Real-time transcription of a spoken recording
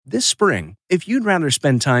This spring, if you'd rather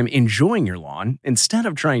spend time enjoying your lawn instead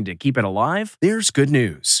of trying to keep it alive, there's good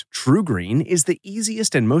news. TruGreen is the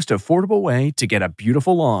easiest and most affordable way to get a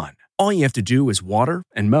beautiful lawn. All you have to do is water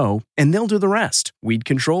and mow, and they'll do the rest. Weed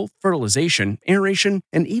control, fertilization, aeration,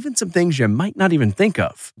 and even some things you might not even think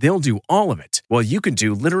of. They'll do all of it, while you can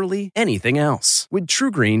do literally anything else. With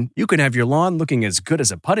TruGreen, you can have your lawn looking as good as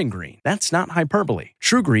a putting green. That's not hyperbole.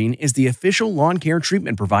 TruGreen is the official lawn care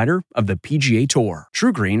treatment provider of the PGA Tour.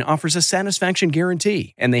 TruGreen offers a satisfaction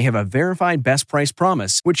guarantee, and they have a verified best price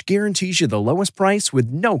promise, which guarantees you the lowest price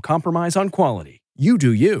with no compromise on quality. You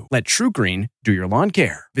do you. Let TruGreen do your lawn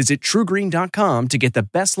care. Visit TruGreen.com to get the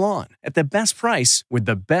best lawn at the best price with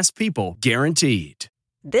the best people guaranteed.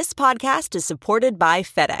 This podcast is supported by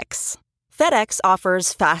FedEx. FedEx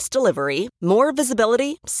offers fast delivery, more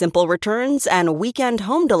visibility, simple returns, and weekend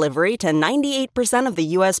home delivery to 98% of the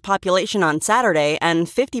U.S. population on Saturday and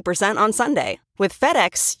 50% on Sunday. With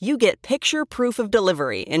FedEx, you get picture proof of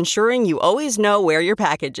delivery, ensuring you always know where your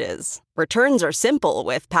package is. Returns are simple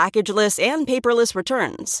with packageless and paperless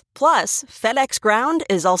returns. Plus, FedEx Ground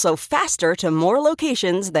is also faster to more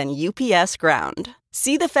locations than UPS Ground.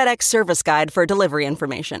 See the FedEx service guide for delivery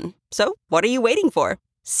information. So, what are you waiting for?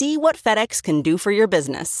 See what FedEx can do for your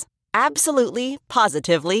business. Absolutely,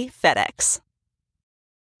 positively FedEx.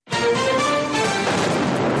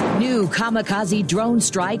 New kamikaze drone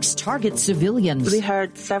strikes target civilians. We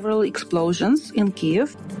heard several explosions in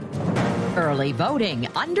Kyiv. Early voting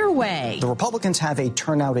underway. The Republicans have a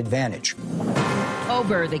turnout advantage.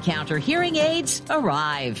 Over-the-counter hearing aids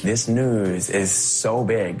arrive. This news is so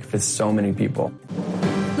big for so many people.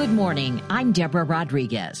 Good morning. I'm Deborah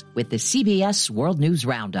Rodriguez with the CBS World News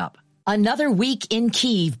Roundup. Another week in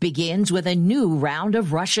Kyiv begins with a new round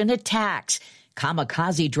of Russian attacks.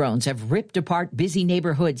 Kamikaze drones have ripped apart busy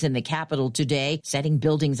neighborhoods in the capital today, setting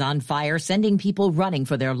buildings on fire, sending people running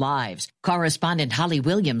for their lives. Correspondent Holly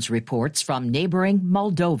Williams reports from neighboring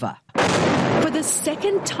Moldova. For the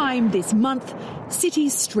second time this month, city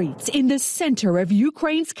streets in the center of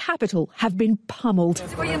Ukraine's capital have been pummeled.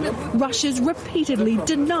 Russia's repeatedly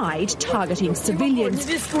denied targeting civilians,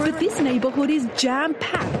 but this neighborhood is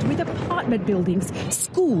jam-packed with apartment buildings,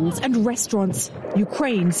 schools and restaurants.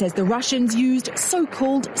 Ukraine says the Russians used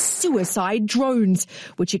so-called suicide drones,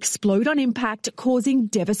 which explode on impact, causing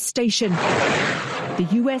devastation. The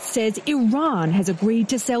US says Iran has agreed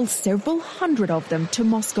to sell several hundred of them to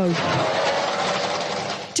Moscow.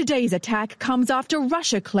 Today's attack comes after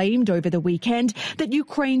Russia claimed over the weekend that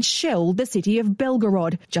Ukraine shelled the city of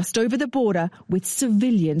Belgorod, just over the border, with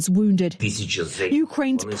civilians wounded.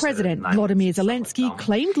 Ukraine's President Volodymyr Zelensky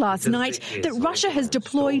claimed last night that Russia has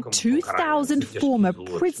deployed 2,000 former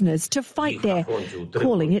prisoners to fight there,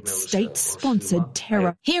 calling it state-sponsored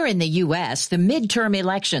terror. Here in the U.S., the midterm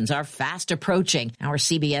elections are fast approaching. Our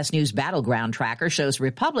CBS News Battleground Tracker shows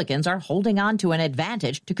Republicans are holding on to an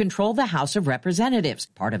advantage to control the House of Representatives.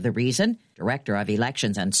 Part of the reason, Director of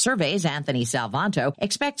Elections and Surveys Anthony Salvanto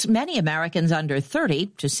expects many Americans under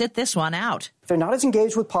 30 to sit this one out. They're not as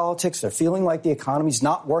engaged with politics. They're feeling like the economy's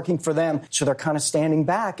not working for them, so they're kind of standing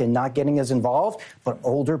back and not getting as involved. But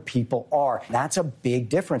older people are. That's a big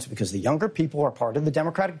difference because the younger people are part of the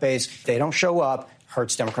Democratic base. If they don't show up,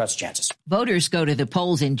 hurts Democrats' chances. Voters go to the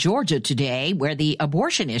polls in Georgia today, where the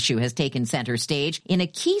abortion issue has taken center stage in a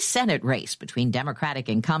key Senate race between Democratic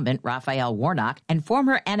incumbent Raphael Warnock and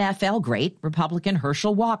former NFL great Republican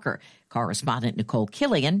Herschel Walker. Correspondent Nicole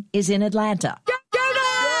Killian is in Atlanta.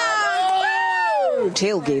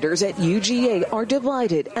 Tailgaters at UGA are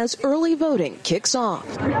divided as early voting kicks off.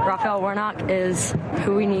 Raphael Warnock is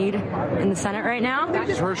who we need in the Senate right now.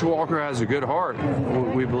 Herschel Walker has a good heart.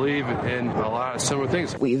 We believe in a lot of similar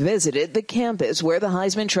things. We visited the campus where the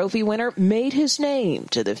Heisman Trophy winner made his name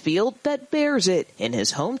to the field that bears it in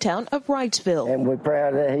his hometown of Wrightsville. And we're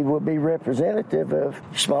proud that he will be representative of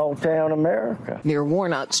small town America. Near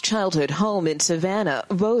Warnock's childhood home in Savannah,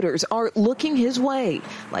 voters are looking his way,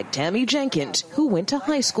 like Tammy Jenkins, who went to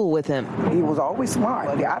high school with him. He was always smart.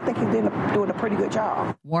 I think he's doing a pretty good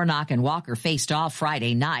job. Warnock and Walker faced off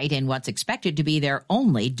Friday night in what's expected to be their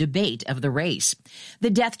only debate of the race. The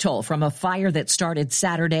death toll from a fire that started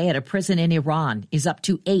Saturday at a prison in Iran is up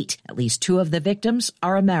to 8. At least 2 of the victims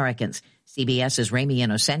are Americans. CBS's Ramy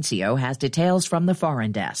Inocencio has details from the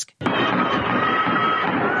foreign desk.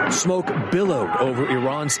 Smoke billowed over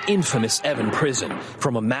Iran's infamous Evin prison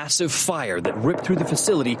from a massive fire that ripped through the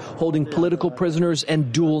facility holding political prisoners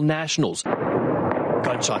and dual nationals.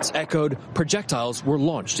 Gunshots echoed, projectiles were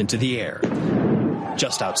launched into the air.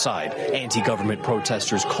 Just outside, anti-government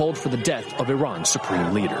protesters called for the death of Iran's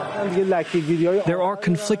supreme leader. There are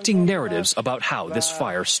conflicting narratives about how this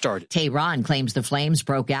fire started. Tehran claims the flames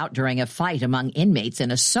broke out during a fight among inmates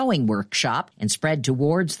in a sewing workshop and spread to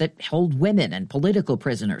wards that hold women and political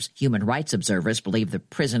prisoners. Human rights observers believe the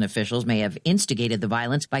prison officials may have instigated the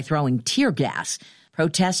violence by throwing tear gas.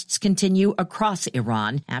 Protests continue across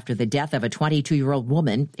Iran after the death of a 22-year-old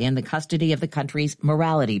woman in the custody of the country's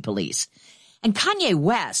morality police. And Kanye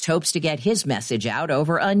West hopes to get his message out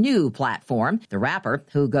over a new platform. The rapper,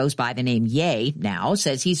 who goes by the name Ye now,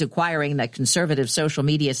 says he's acquiring the conservative social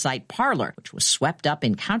media site Parler, which was swept up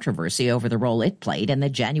in controversy over the role it played in the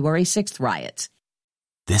January 6th riots.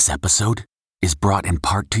 This episode is brought in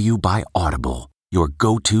part to you by Audible, your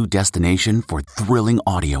go-to destination for thrilling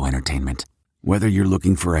audio entertainment. Whether you're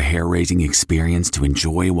looking for a hair-raising experience to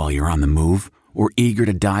enjoy while you're on the move or eager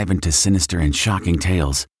to dive into sinister and shocking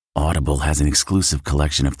tales, Audible has an exclusive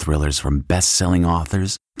collection of thrillers from best-selling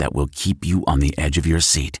authors that will keep you on the edge of your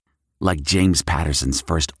seat. Like James Patterson's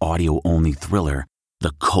first audio-only thriller,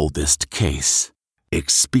 The Coldest Case.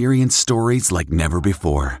 Experience stories like never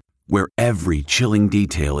before, where every chilling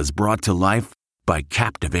detail is brought to life by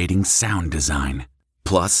captivating sound design.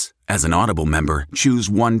 Plus, as an Audible member, choose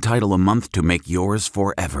one title a month to make yours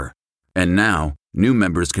forever. And now, new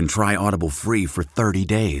members can try Audible free for 30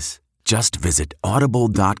 days. Just visit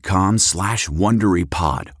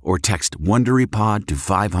audible.com/WonderyPod or text WonderyPod to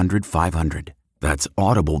 500-500. That's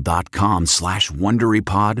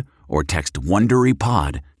audible.com/WonderyPod or text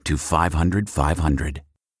WonderyPod to 500-500.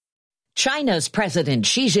 China's President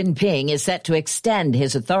Xi Jinping is set to extend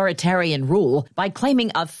his authoritarian rule by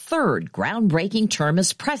claiming a third groundbreaking term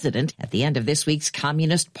as president at the end of this week's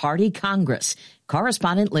Communist Party Congress.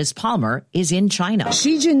 Correspondent Liz Palmer is in China.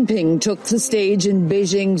 Xi Jinping took the stage in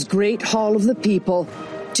Beijing's Great Hall of the People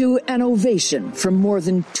to an ovation from more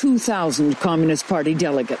than 2,000 Communist Party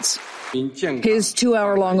delegates. His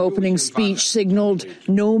 2-hour-long opening speech signaled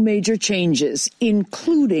no major changes,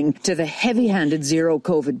 including to the heavy-handed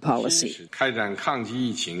zero-COVID policy.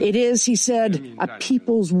 It is, he said, a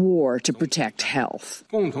people's war to protect health.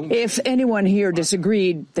 If anyone here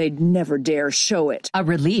disagreed, they'd never dare show it. A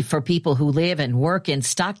relief for people who live and work in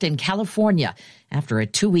Stockton, California. After a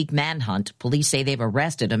 2-week manhunt, police say they've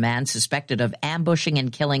arrested a man suspected of ambushing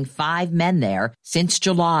and killing 5 men there since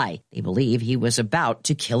July. They believe he was about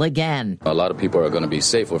to kill again. A lot of people are going to be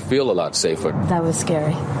safe or feel a lot safer. That was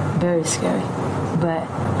scary, very scary. But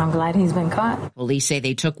I'm glad he's been caught. Police say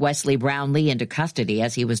they took Wesley Brownlee into custody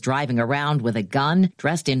as he was driving around with a gun,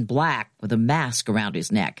 dressed in black with a mask around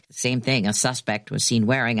his neck. The same thing a suspect was seen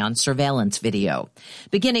wearing on surveillance video.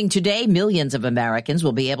 Beginning today, millions of Americans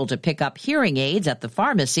will be able to pick up hearing aids at the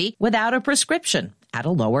pharmacy without a prescription at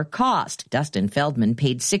a lower cost. Dustin Feldman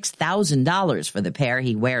paid $6,000 for the pair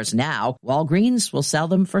he wears now. Walgreens will sell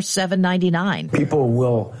them for $7.99. People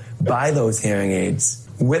will buy those hearing aids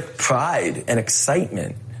with pride and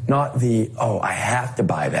excitement, not I have to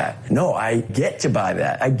buy that. No, I get to buy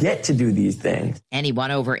that. I get to do these things.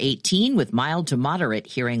 Anyone over 18 with mild to moderate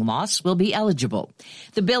hearing loss will be eligible.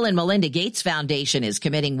 The Bill and Melinda Gates Foundation is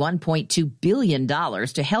committing $1.2 billion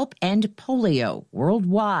to help end polio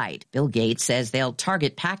worldwide. Bill Gates says they'll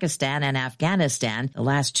target Pakistan and Afghanistan, the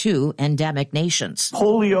last 2 endemic nations.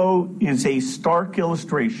 Polio is a stark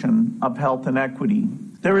illustration of health inequity.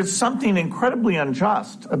 There is something incredibly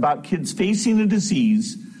unjust about kids facing a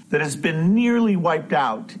disease that has been nearly wiped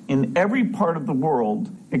out in every part of the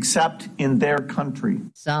world except in their country.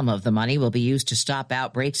 Some of the money will be used to stop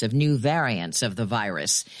outbreaks of new variants of the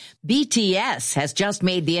virus. BTS has just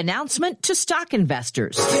made the announcement to stock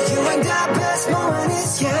investors. The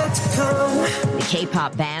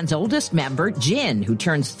K-pop band's oldest member, Jin, who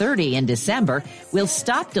turns 30 in December, will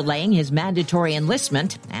stop delaying his mandatory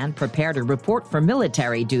enlistment and prepare to report for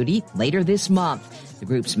military duty later this month. The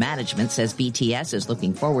group's management says BTS is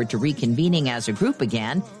looking forward to reconvening as a group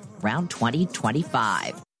again around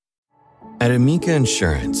 2025. At Amica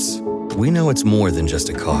Insurance, we know it's more than just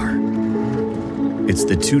a car. It's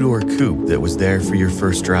the 2-door coupe that was there for your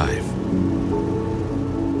first drive,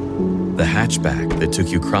 the hatchback that took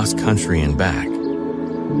you cross-country and back,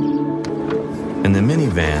 and the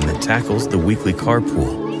minivan that tackles the weekly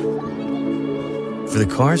carpool. For the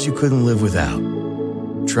cars you couldn't live without,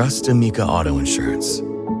 trust Amica Auto Insurance.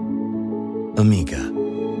 Amica.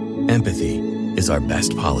 Empathy is our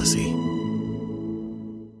best policy.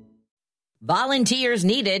 Volunteers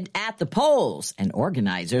needed at the polls, and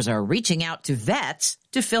organizers are reaching out to vets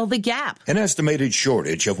to fill the gap. An estimated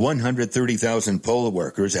shortage of 130,000 poll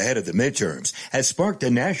workers ahead of the midterms has sparked a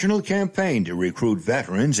national campaign to recruit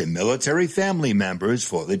veterans and military family members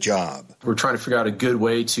for the job. We're trying to figure out a good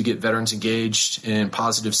way to get veterans engaged in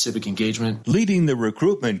positive civic engagement. Leading the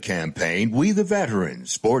recruitment campaign, We the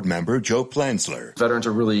Veterans, board member Joe Planzler. Veterans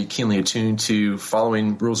are really keenly attuned to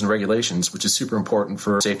following rules and regulations, which is super important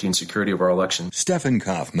for safety and security of our election. Stephen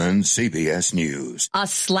Kaufman, CBS News. A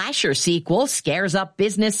slasher sequel scares up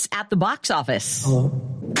business at the box office.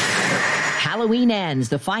 Halloween Ends,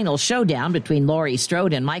 the final showdown between Laurie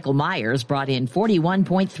Strode and Michael Myers, brought in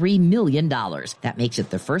 $41.3 million. That makes it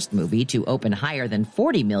the first movie to open higher than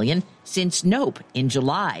 $40 million since Nope in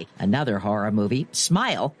July. Another horror movie,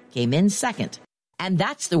 Smile, came in second. And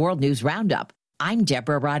that's the World News Roundup. I'm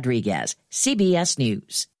Deborah Rodriguez, CBS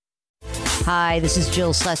News. Hi, this is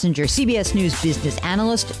Jill Schlesinger, CBS News business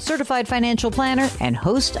analyst, certified financial planner, and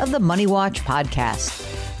host of the Money Watch podcast.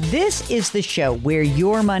 This is the show where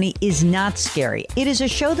your money is not scary. It is a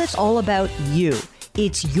show that's all about you.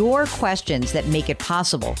 It's your questions that make it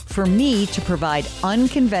possible for me to provide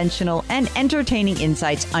unconventional and entertaining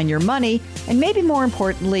insights on your money, and maybe more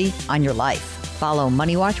importantly, on your life. Follow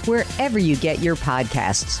Money Watch wherever you get your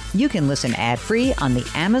podcasts. You can listen ad-free on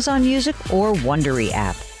the Amazon Music or Wondery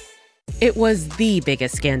app. It was the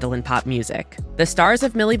biggest scandal in pop music. The stars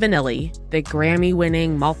of Milli Vanilli, the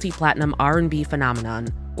Grammy-winning multi-platinum R&B phenomenon,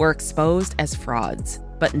 were exposed as frauds.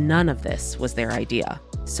 But none of this was their idea.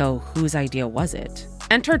 So whose idea was it?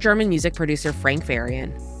 Enter German music producer Frank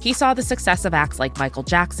Farian. He saw the success of acts like Michael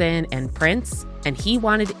Jackson and Prince, and he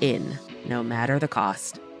wanted in, no matter the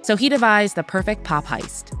cost. So he devised the perfect pop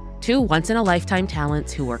heist. Two once-in-a-lifetime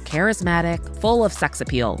talents who were charismatic, full of sex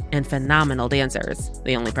appeal, and phenomenal dancers.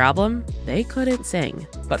 The only problem? They couldn't sing.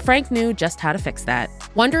 But Frank knew just how to fix that.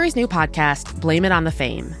 Wondery's new podcast, Blame It on the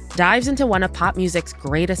Fame, dives into one of pop music's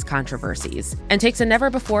greatest controversies and takes a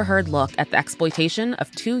never-before-heard look at the exploitation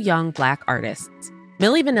of two young Black artists.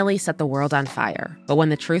 Milli Vanilli set the world on fire, but when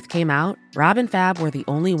the truth came out, Rob and Fab were the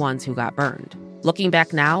only ones who got burned. Looking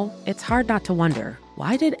back now, it's hard not to wonder,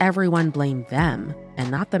 why did everyone blame them and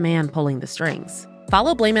not the man pulling the strings?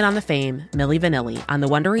 Follow Blame It on the Fame, Milli Vanilli, on the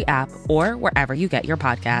Wondery app or wherever you get your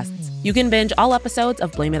podcasts. You can binge all episodes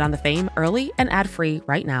of Blame It on the Fame early and ad-free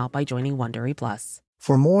right now by joining Wondery Plus.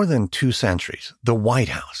 For more than 2 centuries, the White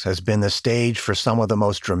House has been the stage for some of the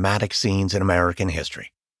most dramatic scenes in American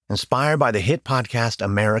history. Inspired by the hit podcast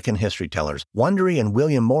American History Tellers, Wondery and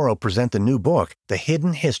William Morrow present the new book, The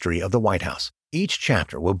Hidden History of the White House. Each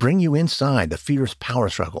chapter will bring you inside the fierce power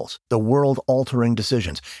struggles, the world-altering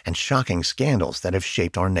decisions, and shocking scandals that have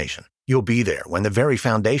shaped our nation. You'll be there when the very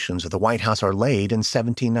foundations of the White House are laid in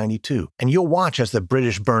 1792, and you'll watch as the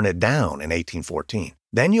British burn it down in 1814.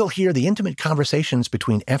 Then you'll hear the intimate conversations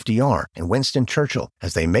between FDR and Winston Churchill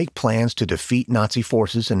as they make plans to defeat Nazi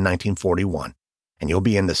forces in 1941. And you'll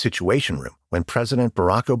be in the Situation Room when President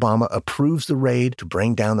Barack Obama approves the raid to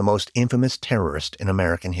bring down the most infamous terrorist in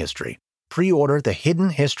American history. Pre-order The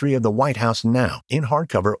Hidden History of the White House now in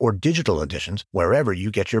hardcover or digital editions wherever you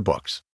get your books.